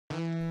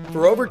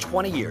For over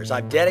 20 years,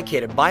 I've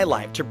dedicated my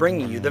life to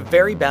bringing you the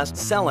very best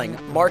selling,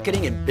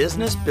 marketing, and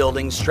business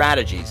building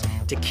strategies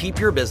to keep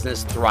your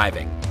business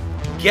thriving.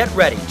 Get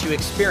ready to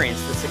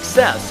experience the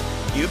success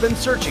you've been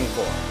searching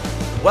for.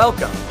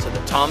 Welcome to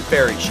the Tom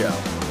Ferry Show.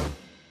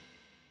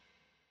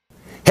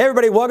 Hey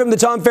everybody, welcome to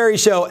the Tom Ferry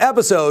Show,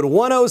 episode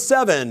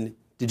 107.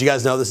 Did you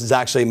guys know this is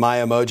actually my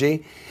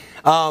emoji?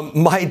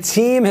 My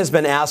team has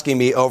been asking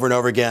me over and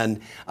over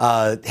again,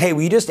 hey,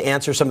 will you just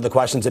answer some of the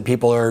questions that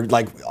people are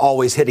like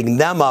always hitting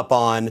them up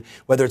on,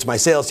 whether it's my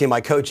sales team, my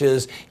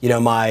coaches,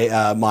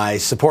 my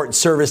support and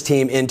service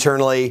team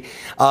internally.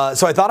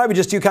 So I thought I would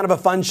just do kind of a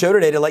fun show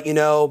today to let you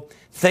know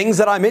things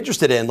that I'm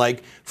interested in.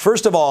 Like,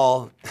 first of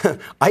all,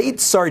 I eat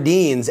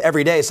sardines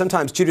every day,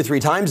 sometimes 2 to 3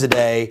 times a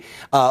day,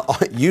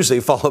 usually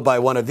followed by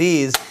one of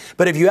these.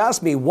 But if you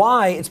ask me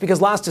why, it's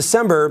because last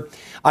December,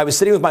 I was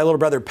sitting with my little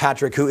brother,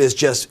 Patrick, who is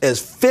just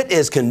as fit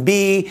as can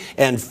be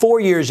and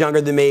 4 years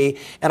younger than me.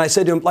 And I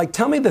said to him, like,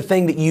 tell me the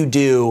thing that you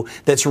do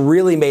that's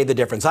really made the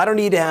difference. I don't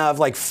need to have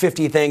like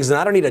 50 things and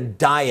I don't need a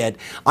diet.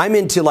 I'm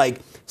into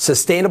like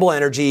sustainable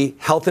energy,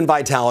 health and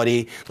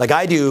vitality. Like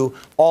I do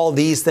all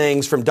these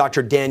things from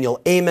Dr.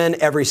 Daniel Amen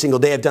every single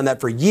day. I've done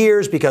that for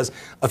years because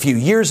a few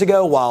years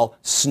ago while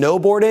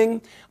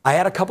snowboarding, I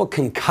had a couple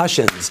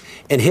concussions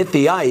and hit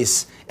the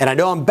ice. And I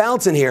know I'm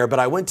bouncing here, but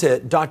I went to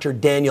Dr.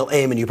 Daniel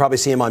Amen. You probably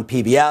see him on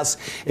PBS.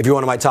 If you're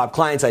one of my top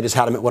clients, I just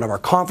had him at one of our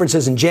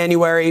conferences in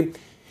January.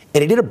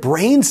 And he did a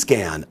brain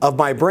scan of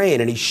my brain.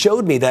 And he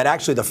showed me that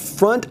actually the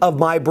front of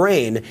my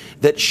brain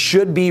that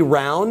should be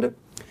round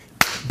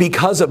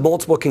because of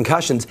multiple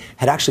concussions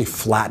had actually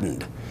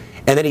flattened.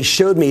 And then he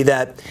showed me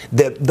that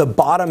the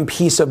bottom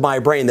piece of my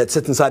brain that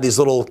sits inside these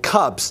little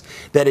cups,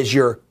 that is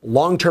your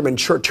long-term and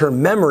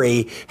short-term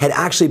memory, had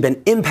actually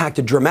been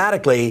impacted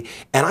dramatically.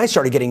 And I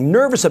started getting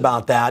nervous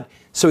about that.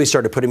 So he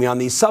started putting me on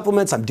these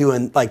supplements.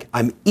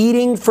 I'm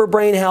eating for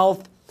brain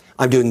health.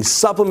 I'm doing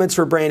supplements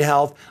for brain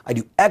health. I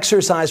do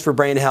exercise for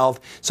brain health.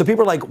 So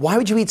people are like, why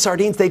would you eat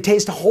sardines? They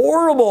taste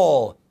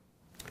horrible.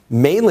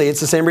 Mainly, it's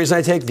the same reason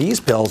I take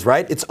these pills,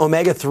 right? It's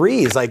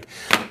omega-3s. Like,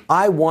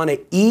 I want to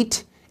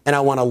eat and I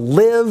want to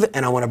live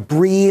and I want to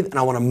breathe and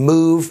I want to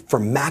move for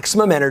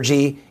maximum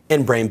energy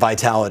and brain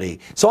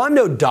vitality. So I'm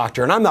no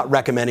doctor and I'm not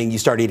recommending you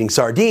start eating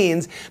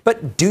sardines,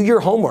 but do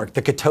your homework.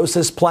 The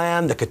ketosis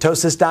plan, the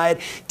ketosis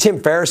diet.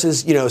 Tim Ferriss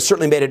has,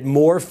 certainly made it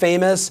more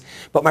famous.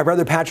 But my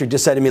brother Patrick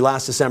just said to me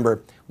last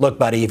December, look,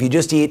 buddy, if you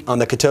just eat on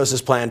the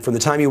ketosis plan from the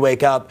time you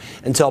wake up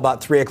until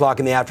about 3 o'clock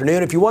in the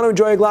afternoon, if you want to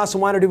enjoy a glass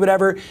of wine or do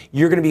whatever,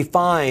 you're going to be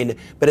fine.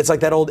 But it's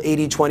like that old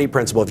 80-20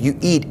 principle. If you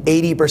eat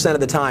 80% of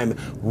the time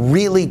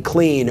really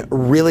clean,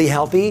 really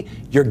healthy,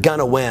 you're going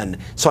to win.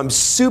 So I'm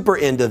super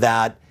into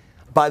that.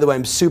 By the way,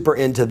 I'm super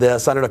into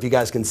this. I don't know if you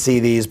guys can see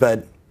these,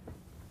 but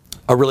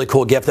a really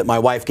cool gift that my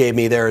wife gave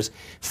me. There's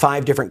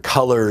 5 different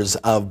colors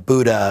of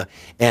Buddha,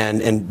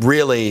 and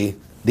really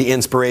the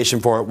inspiration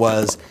for it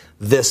was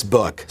this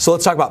book. So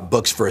let's talk about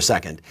books for a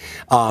second.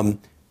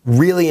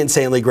 Really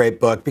insanely great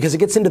book because it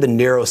gets into the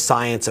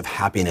neuroscience of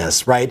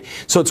happiness, right?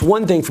 So it's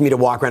one thing for me to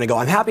walk around and go,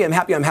 I'm happy, I'm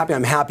happy, I'm happy,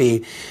 I'm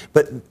happy.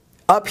 But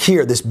up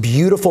here, this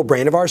beautiful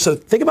brain of ours, so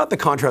think about the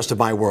contrast of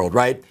my world,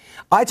 right?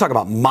 I talk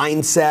about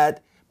mindset,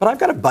 but I've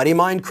got a buddy of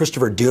mine,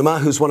 Christopher Duma,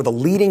 who's one of the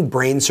leading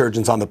brain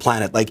surgeons on the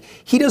planet. Like,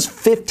 he does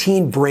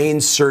 15 brain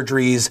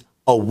surgeries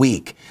a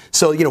week.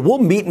 So, we'll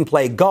meet and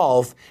play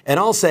golf, and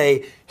I'll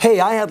say,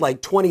 hey, I had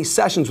like 20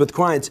 sessions with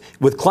clients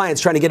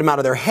trying to get them out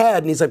of their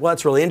head. And he's like, well,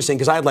 that's really interesting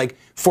because I had like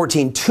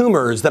 14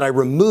 tumors that I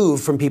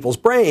removed from people's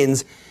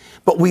brains.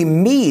 But we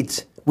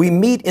meet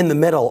in the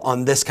middle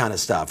on this kind of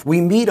stuff.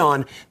 We meet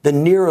on the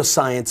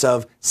neuroscience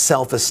of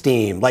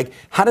self-esteem. Like,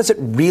 how does it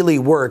really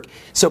work?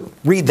 So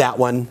read that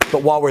one,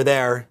 but while we're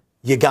there,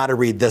 you got to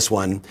read this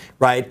one,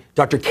 right?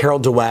 Dr. Carol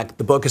Dweck,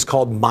 the book is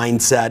called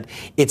Mindset.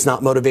 It's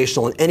not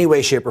motivational in any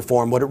way, shape, or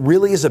form. What it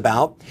really is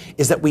about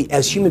is that we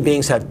as human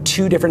beings have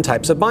 2 different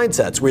types of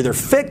mindsets. We're either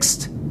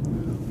fixed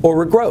or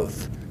we're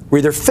growth. We're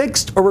either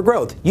fixed or we're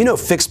growth.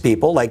 Fixed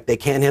people, like they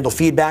can't handle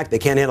feedback, they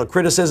can't handle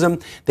criticism,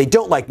 they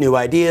don't like new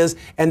ideas,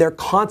 and they're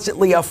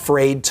constantly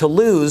afraid to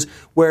lose,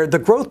 where the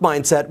growth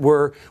mindset,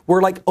 we're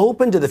like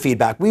open to the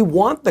feedback. We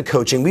want the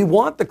coaching, we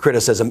want the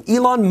criticism.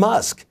 Elon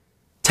Musk,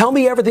 tell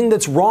me everything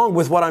that's wrong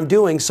with what I'm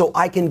doing so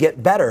I can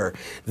get better.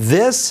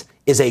 This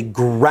is a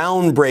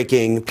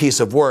groundbreaking piece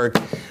of work.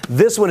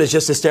 This one is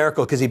just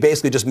hysterical because he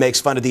basically just makes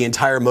fun of the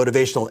entire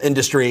motivational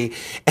industry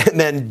and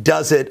then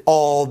does it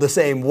all the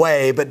same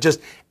way, but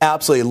just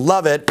absolutely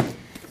love it.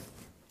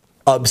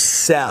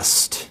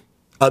 Obsessed.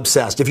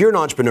 If you're an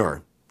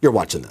entrepreneur, you're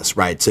watching this,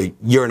 right? So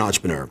you're an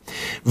entrepreneur.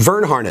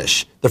 Verne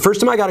Harnish. The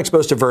first time I got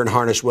exposed to Verne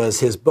Harnish was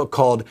his book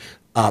called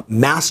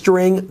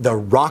Mastering the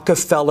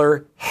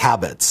Rockefeller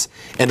Habits.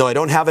 And though I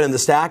don't have it in the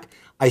stack,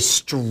 I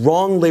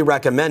strongly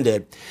recommend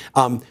it.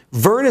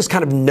 Verne is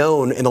kind of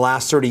known in the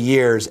last 30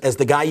 years as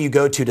the guy you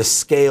go to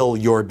scale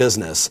your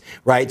business,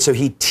 right? So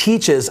he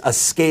teaches a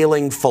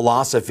scaling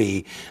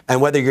philosophy. And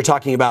whether you're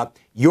talking about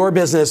your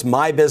business,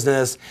 my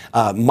business,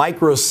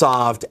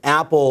 Microsoft,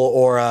 Apple,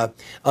 or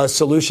a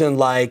solution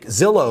like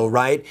Zillow,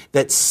 right,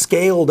 that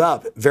scaled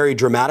up very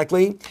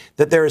dramatically,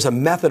 that there is a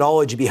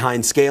methodology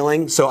behind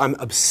scaling. So I'm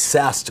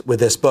obsessed with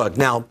this book.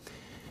 Now,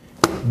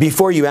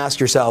 before you ask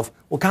yourself,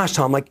 well, gosh,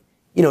 Tom, like,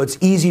 you know, it's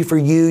easy for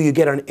you. You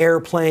get on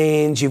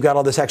airplanes. You've got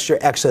all this extra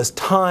excess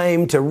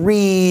time to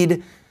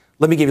read.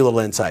 Let me give you a little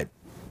insight.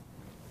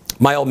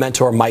 My old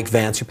mentor, Mike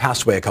Vance, who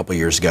passed away a couple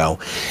years ago,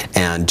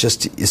 and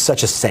just is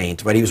such a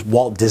saint, right? He was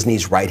Walt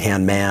Disney's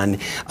right-hand man.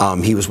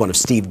 He was one of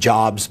Steve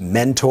Jobs'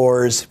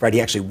 mentors, right?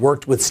 He actually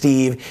worked with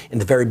Steve in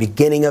the very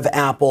beginning of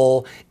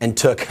Apple and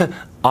took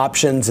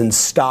options and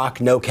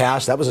stock, no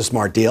cash. That was a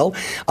smart deal.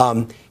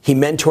 He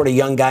mentored a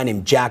young guy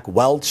named Jack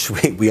Welch.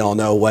 We all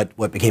know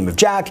what became of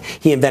Jack.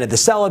 He invented the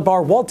salad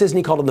bar. Walt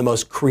Disney called him the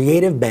most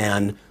creative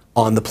man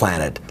on the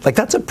planet. Like,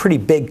 that's a pretty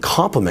big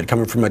compliment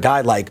coming from a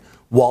guy like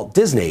Walt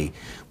Disney.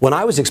 When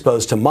I was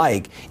exposed to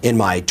Mike in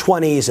my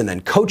 20s and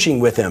then coaching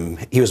with him,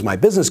 he was my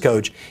business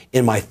coach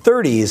in my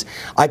 30s,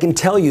 I can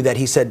tell you that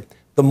he said,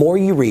 the more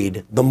you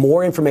read, the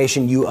more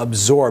information you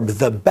absorb,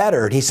 the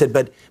better. And he said,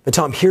 but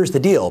Tom, here's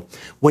the deal.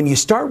 When you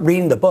start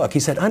reading the book,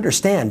 he said,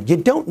 understand, you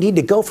don't need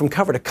to go from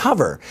cover to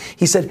cover.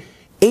 He said,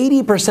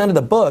 80% of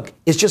the book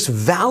is just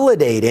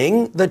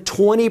validating the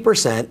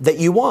 20% that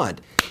you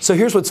want. So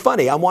here's what's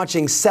funny. I'm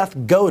watching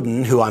Seth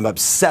Godin, who I'm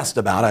obsessed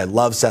about. I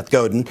love Seth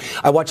Godin.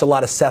 I watch a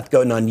lot of Seth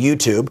Godin on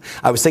YouTube.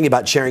 I was thinking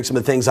about sharing some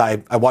of the things I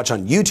watch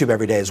on YouTube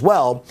every day as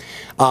well.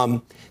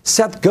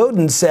 Seth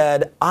Godin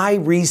said, I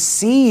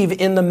receive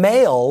in the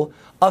mail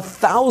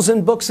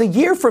 1,000 books a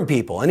year from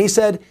people. And he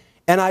said,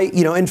 and I,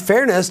 you know, in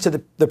fairness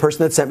to the person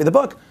that sent me the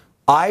book,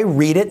 I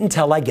read it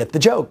until I get the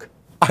joke.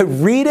 I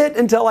read it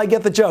until I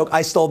get the joke.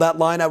 I stole that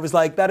line. I was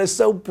like, that is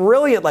so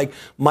brilliant. Like,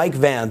 Mike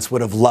Vance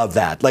would have loved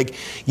that. Like,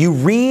 you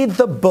read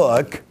the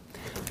book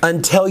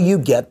until you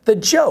get the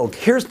joke.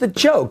 Here's the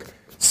joke.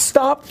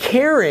 Stop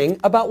caring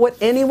about what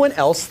anyone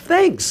else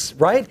thinks,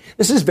 right?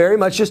 This is very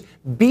much just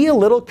be a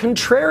little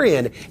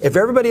contrarian. If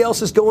everybody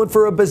else is going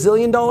for $1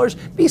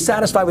 bazillion, be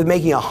satisfied with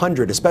making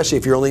 100, especially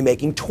if you're only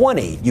making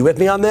 20. You with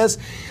me on this?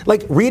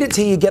 Like, read it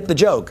till you get the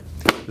joke.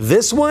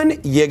 This one,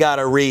 you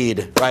gotta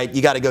read, right?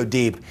 You gotta go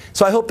deep.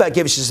 So I hope that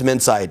gives you some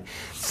insight.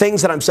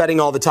 Things that I'm studying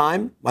all the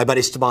time, my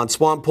buddy Stevan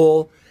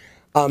Swamppool.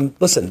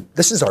 Listen,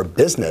 this is our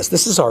business.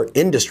 This is our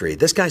industry.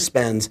 This guy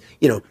spends,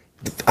 you know,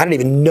 I don't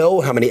even know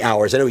how many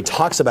hours. I know he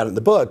talks about it in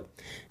the book,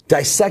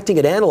 dissecting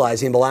and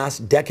analyzing the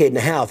last decade and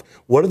a half.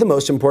 What are the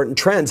most important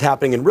trends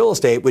happening in real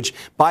estate? Which,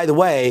 by the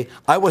way,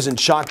 I wasn't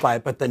shocked by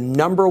it, but the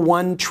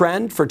 #1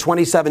 trend for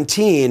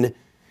 2017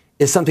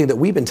 is something that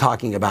we've been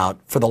talking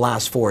about for the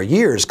last 4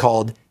 years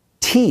called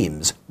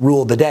teams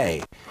rule the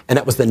day. And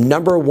that was the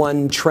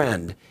 #1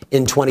 trend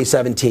in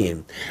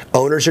 2017.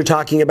 Owners are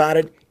talking about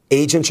it.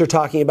 Agents are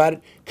talking about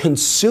it.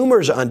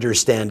 Consumers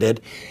understand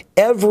it.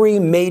 Every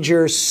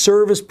major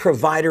service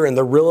provider in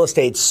the real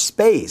estate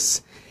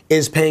space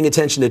is paying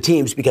attention to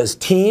teams because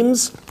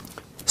teams,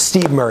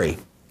 Steve Murray.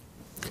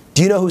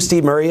 Do you know who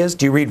Steve Murray is?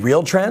 Do you read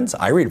Real Trends?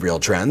 I read Real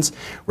Trends,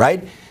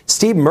 right?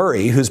 Steve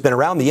Murray, who's been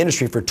around the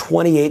industry for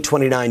 28,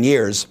 29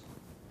 years,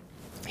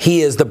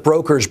 he is the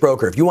broker's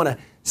broker. If you want to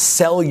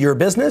sell your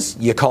business,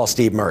 you call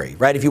Steve Murray,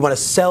 right? If you want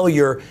to sell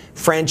your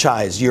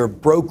franchise, your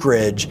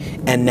brokerage,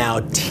 and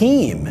now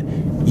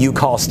team, you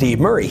call Steve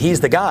Murray. He's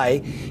the guy.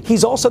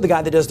 He's also the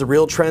guy that does the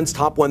Real Trends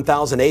Top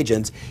 1,000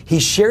 Agents. He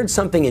shared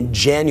something in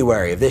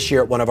January of this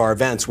year at one of our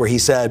events where he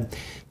said,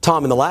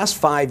 Tom, in the last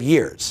 5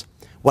 years,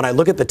 when I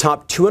look at the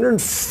top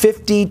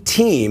 250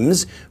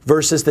 teams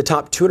versus the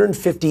top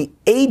 250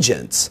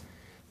 agents,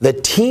 the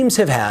teams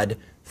have had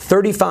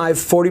 35,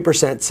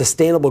 40%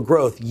 sustainable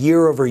growth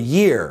year over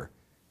year.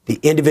 The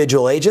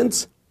individual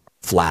agents,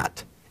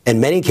 flat.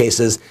 In many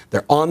cases,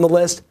 they're on the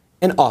list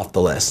and off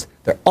the list.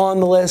 They're on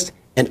the list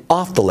and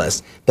off the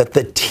list. That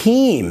the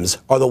teams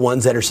are the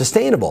ones that are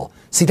sustainable.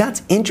 See,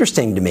 that's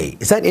interesting to me.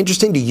 Is that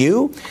interesting to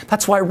you?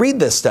 That's why I read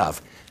this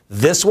stuff.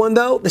 This one,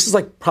 though, this is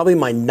like probably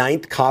my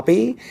 9th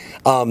copy.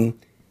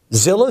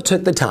 Zillow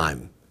took the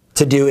time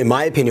to do, in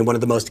my opinion, one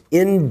of the most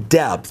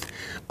in-depth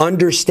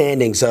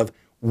understandings of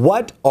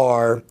what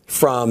are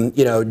from,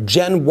 you know,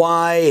 Gen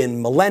Y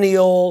and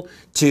millennial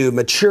to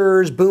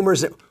matures,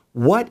 boomers,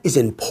 what is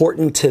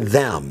important to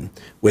them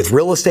with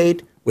real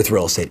estate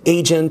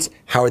agents,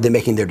 how are they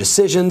making their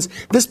decisions?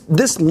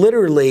 This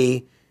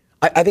literally,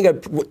 I think,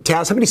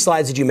 Taz, how many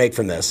slides did you make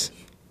from this?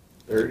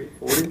 30,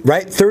 40.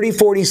 Right? 30,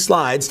 40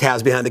 slides.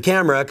 Taz behind the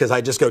camera, because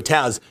I just go,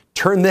 Taz,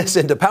 turn this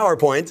into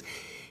PowerPoints.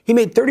 He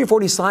made 30,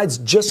 40 slides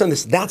just on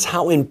this. That's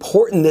how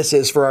important this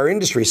is for our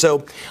industry.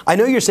 So I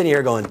know you're sitting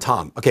here going,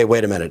 Tom, okay,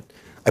 wait a minute.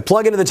 I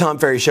plug into the Tom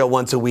Ferry Show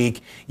once a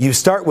week. You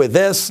start with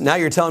this. Now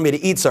you're telling me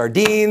to eat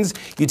sardines.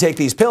 You take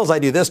these pills. I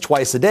do this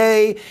twice a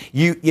day.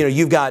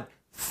 You've got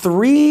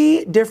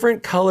 3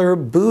 different color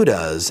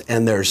Buddhas,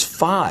 and there's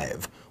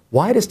 5.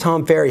 Why does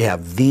Tom Ferry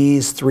have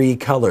these 3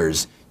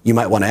 colors? You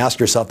might want to ask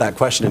yourself that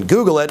question and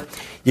Google it.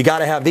 You got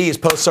to have these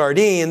post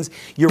sardines.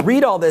 You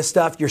read all this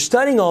stuff. You're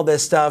studying all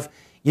this stuff.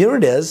 You know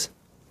what it is?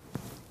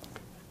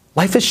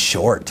 Life is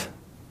short.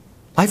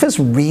 Life is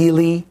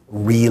really,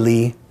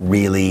 really,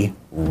 really,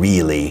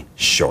 really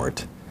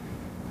short.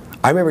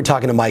 I remember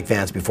talking to Mike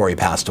Vance before he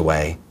passed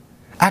away.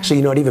 Actually,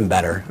 you know what, even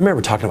better, I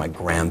remember talking to my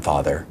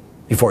grandfather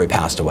before he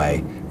passed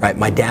away, right?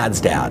 My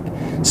dad's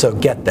dad. So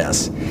get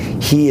this,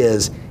 he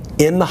is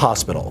in the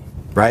hospital,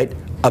 right?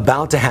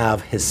 About to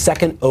have his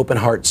second open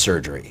heart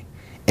surgery.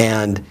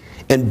 And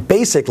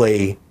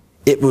basically,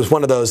 it was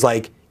one of those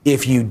like,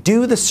 if you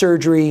do the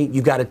surgery,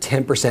 you got a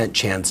 10%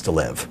 chance to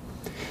live.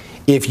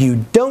 If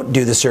you don't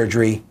do the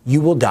surgery,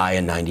 you will die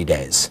in 90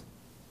 days.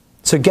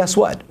 So guess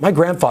what? My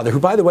grandfather, who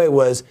by the way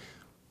was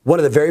one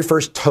of the very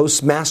first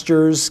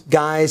Toastmasters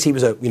guys, he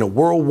was a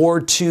World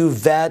War II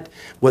vet,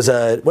 was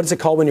a, what is it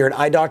called when you're an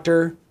eye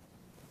doctor?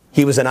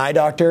 He was an eye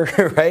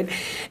doctor, right?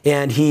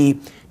 And he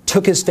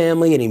took his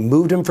family and he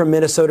moved them from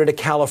Minnesota to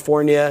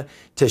California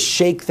to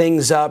shake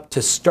things up,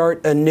 to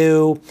start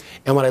anew.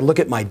 And when I look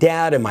at my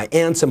dad and my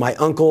aunts and my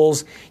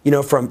uncles,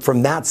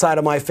 from that side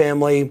of my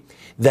family,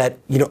 that,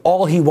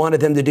 all he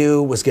wanted them to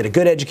do was get a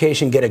good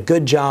education, get a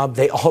good job.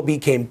 They all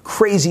became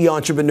crazy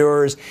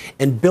entrepreneurs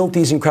and built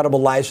these incredible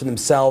lives for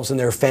themselves and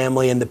their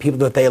family and the people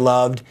that they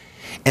loved.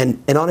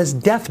 And on his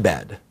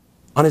deathbed,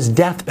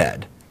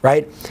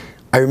 right?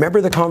 I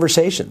remember the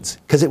conversations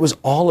because it was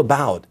all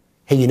about,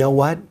 hey, you know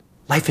what?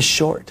 Life is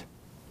short.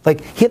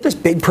 Like, he had this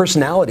big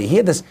personality. He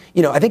had this,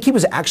 I think he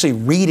was actually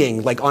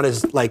reading, like, on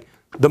his, like,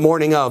 the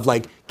morning of,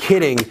 like,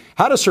 kidding,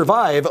 how to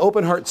survive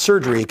open heart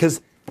surgery,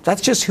 because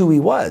that's just who he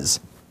was.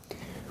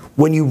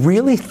 When you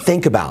really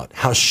think about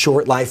how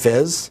short life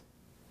is,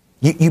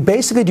 you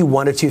basically do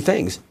one of two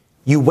things.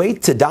 You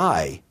wait to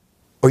die,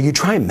 or you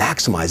try and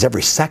maximize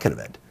every second of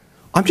it.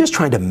 I'm just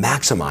trying to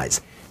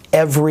maximize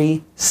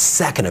every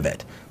second of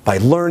it. By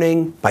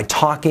learning, by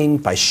talking,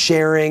 by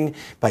sharing,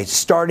 by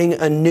starting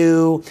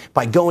anew,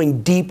 by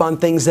going deep on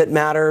things that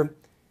matter.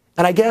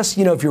 And I guess,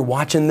 if you're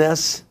watching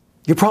this,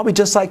 you're probably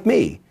just like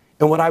me.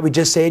 And what I would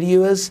just say to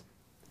you is,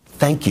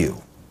 thank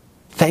you.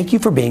 Thank you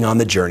for being on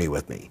the journey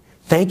with me.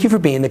 Thank you for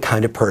being the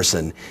kind of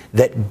person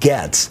that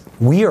gets,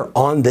 we are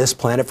on this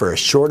planet for a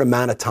short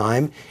amount of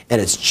time, and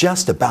it's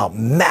just about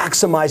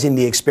maximizing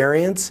the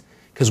experience,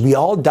 because we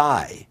all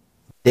die.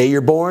 The day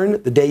you're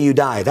born, the day you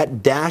die.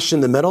 That dash in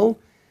the middle,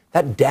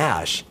 that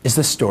dash is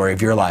the story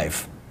of your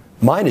life.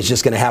 Mine is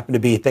just going to happen to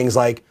be things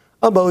like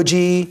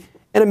emoji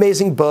and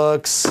amazing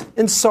books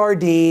and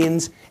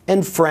sardines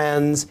and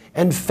friends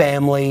and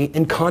family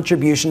and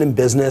contribution in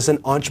business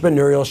and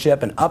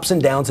entrepreneurship and ups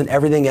and downs and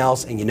everything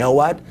else. And you know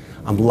what?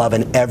 I'm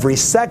loving every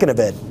second of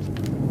it,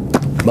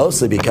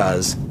 mostly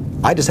because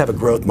I just have a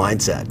growth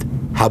mindset.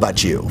 How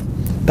about you?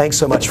 Thanks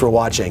so much for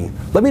watching.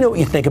 Let me know what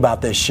you think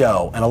about this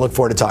show, and I look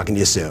forward to talking to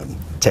you soon.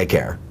 Take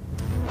care.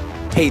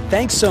 Hey,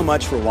 thanks so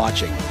much for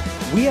watching.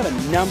 We have a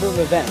number of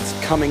events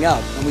coming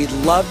up, and we'd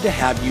love to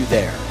have you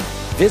there.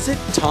 Visit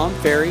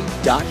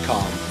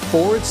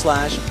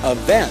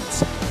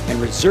tomferry.com/events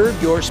and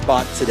reserve your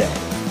spot today.